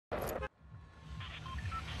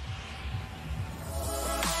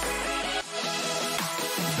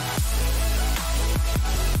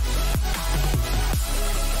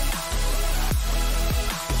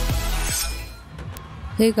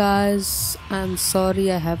Hey guys, I'm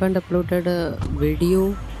sorry I haven't uploaded a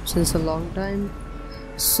video since a long time.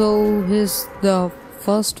 So here's the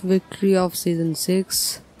first victory of season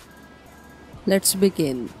 6. Let's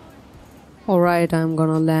begin. Alright, I'm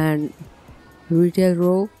gonna land retail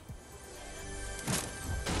row.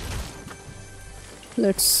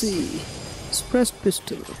 Let's see. Suppressed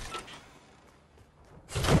pistol.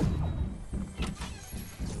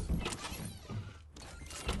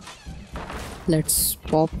 Let's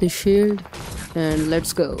pop the shield and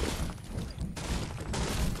let's go.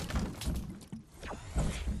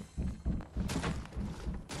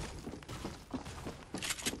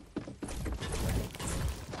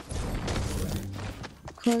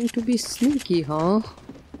 Trying to be sneaky, huh?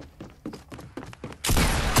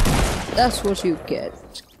 That's what you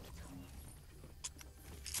get.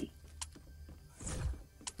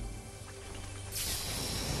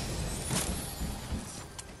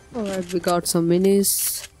 Alright, we got some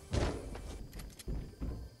minis.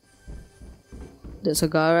 There's a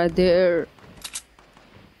guy right there.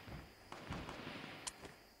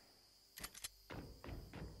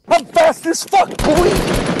 I'm fast as fuck, boy!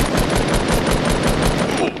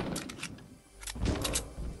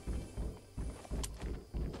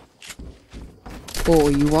 Oh,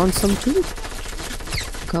 you want some too?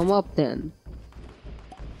 Come up then.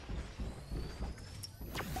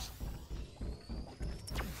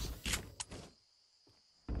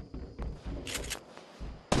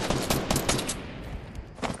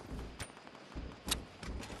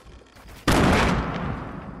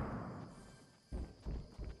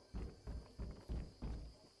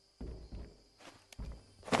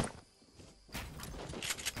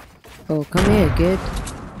 Oh, come here, kid.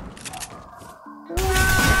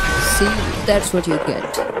 See, that's what you get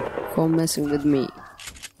for messing with me.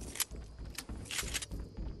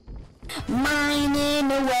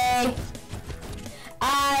 Mining away.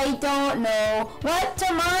 I don't know what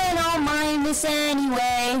to mine. I'll mine this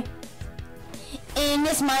anyway. In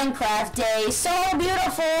this Minecraft day, so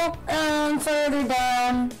beautiful. Further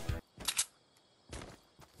down.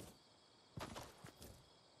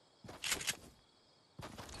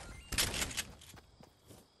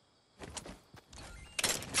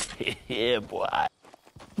 Yeah, boy.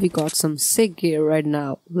 We got some sick gear right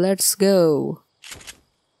now. Let's go.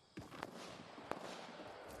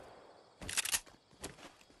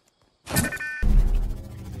 Come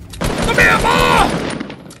here, boy!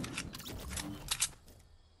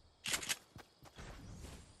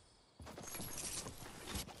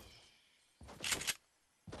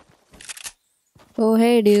 Oh,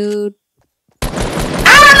 hey, dude. I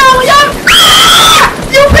don't know, yo! Ah!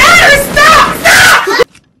 You better stop! Stop!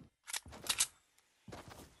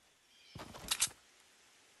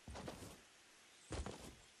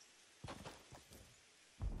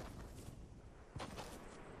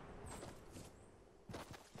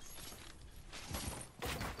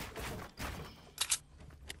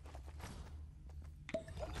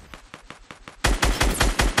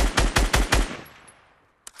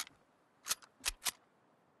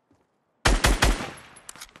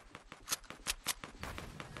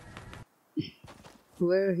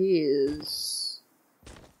 Where he is?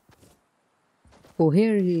 Oh,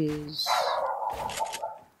 here he is.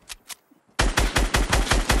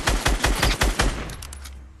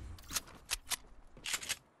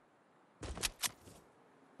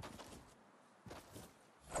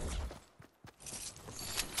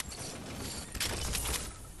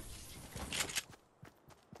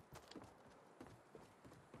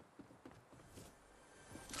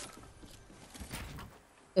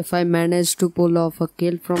 If I manage to pull off a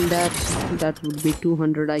kill from that would be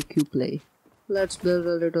 200 IQ play. Let's build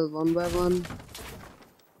a little one by one.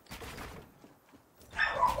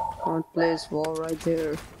 Can't place wall right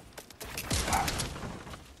there.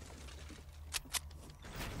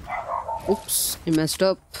 Oops, I messed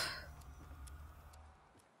up.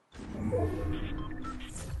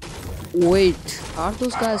 Wait, are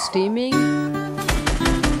those guys teaming?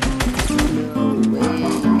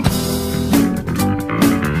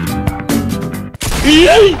 No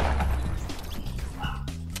way.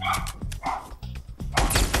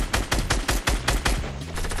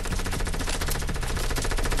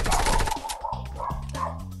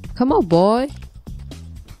 Come on, boy.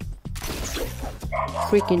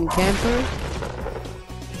 Freaking camper.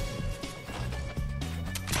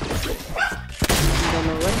 I'm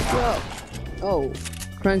gonna run you up. Oh,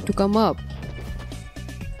 trying to come up.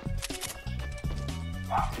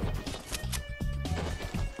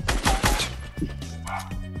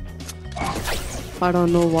 I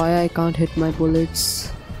don't know why I can't hit my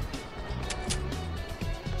bullets.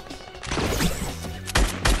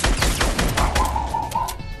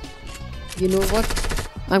 You know what?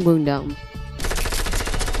 I'm going down.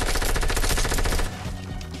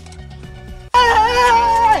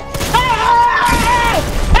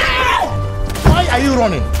 Why are you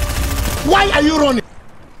running? Why are you running?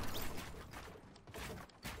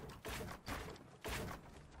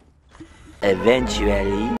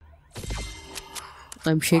 Eventually.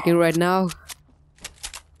 I'm shaking right now.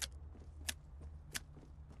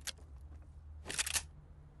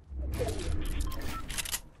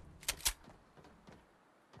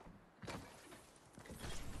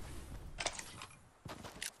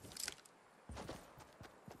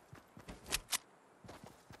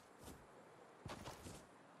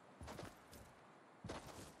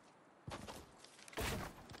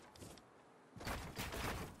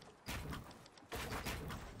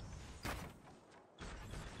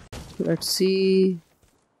 Let's see.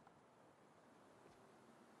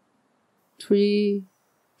 3,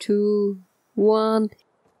 2, 1.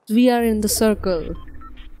 We are in the circle.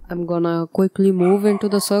 I'm gonna quickly move into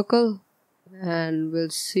the circle and we'll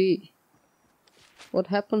see what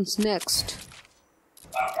happens next.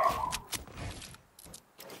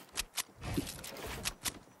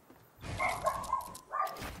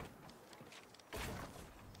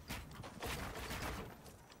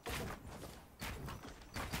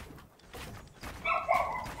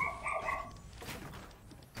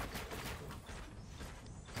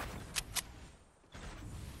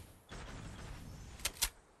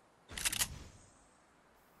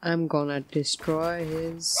 I'm gonna destroy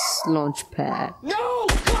his launch pad. No!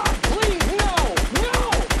 God, please, no! No!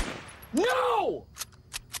 No!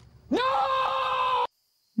 No!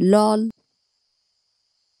 LOL.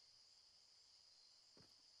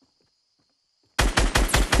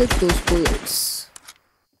 Hit those bullets.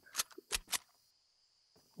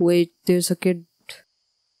 Wait, there's a kid.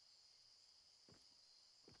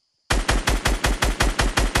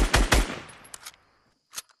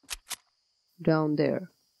 Down there.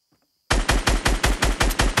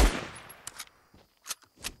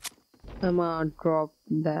 I'm gonna drop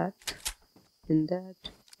that in that.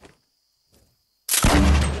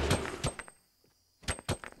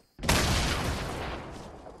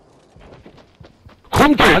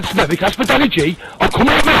 Come down to Medic Hospitality, I'll come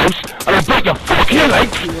out of my house and I'll break your fucking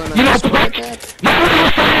legs! You know prick!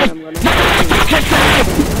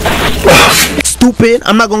 Stupid!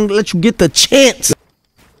 I'm not gonna let you get the chance!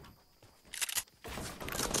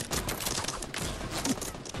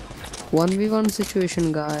 1v1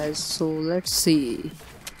 situation, guys, so let's see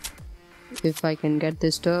if I can get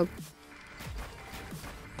this dub.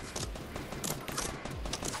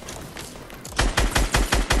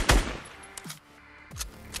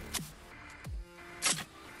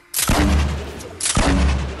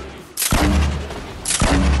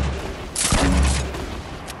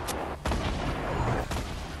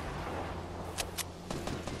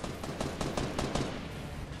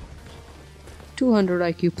 $200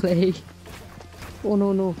 IQ play. Oh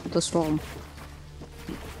no, the storm.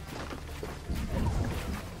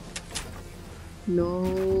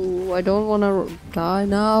 No, I don't wanna die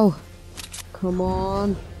now. Come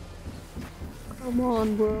on,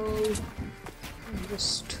 bro.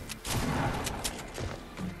 Just.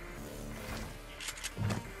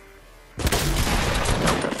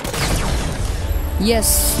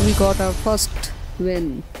 Yes, we got our first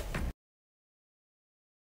win.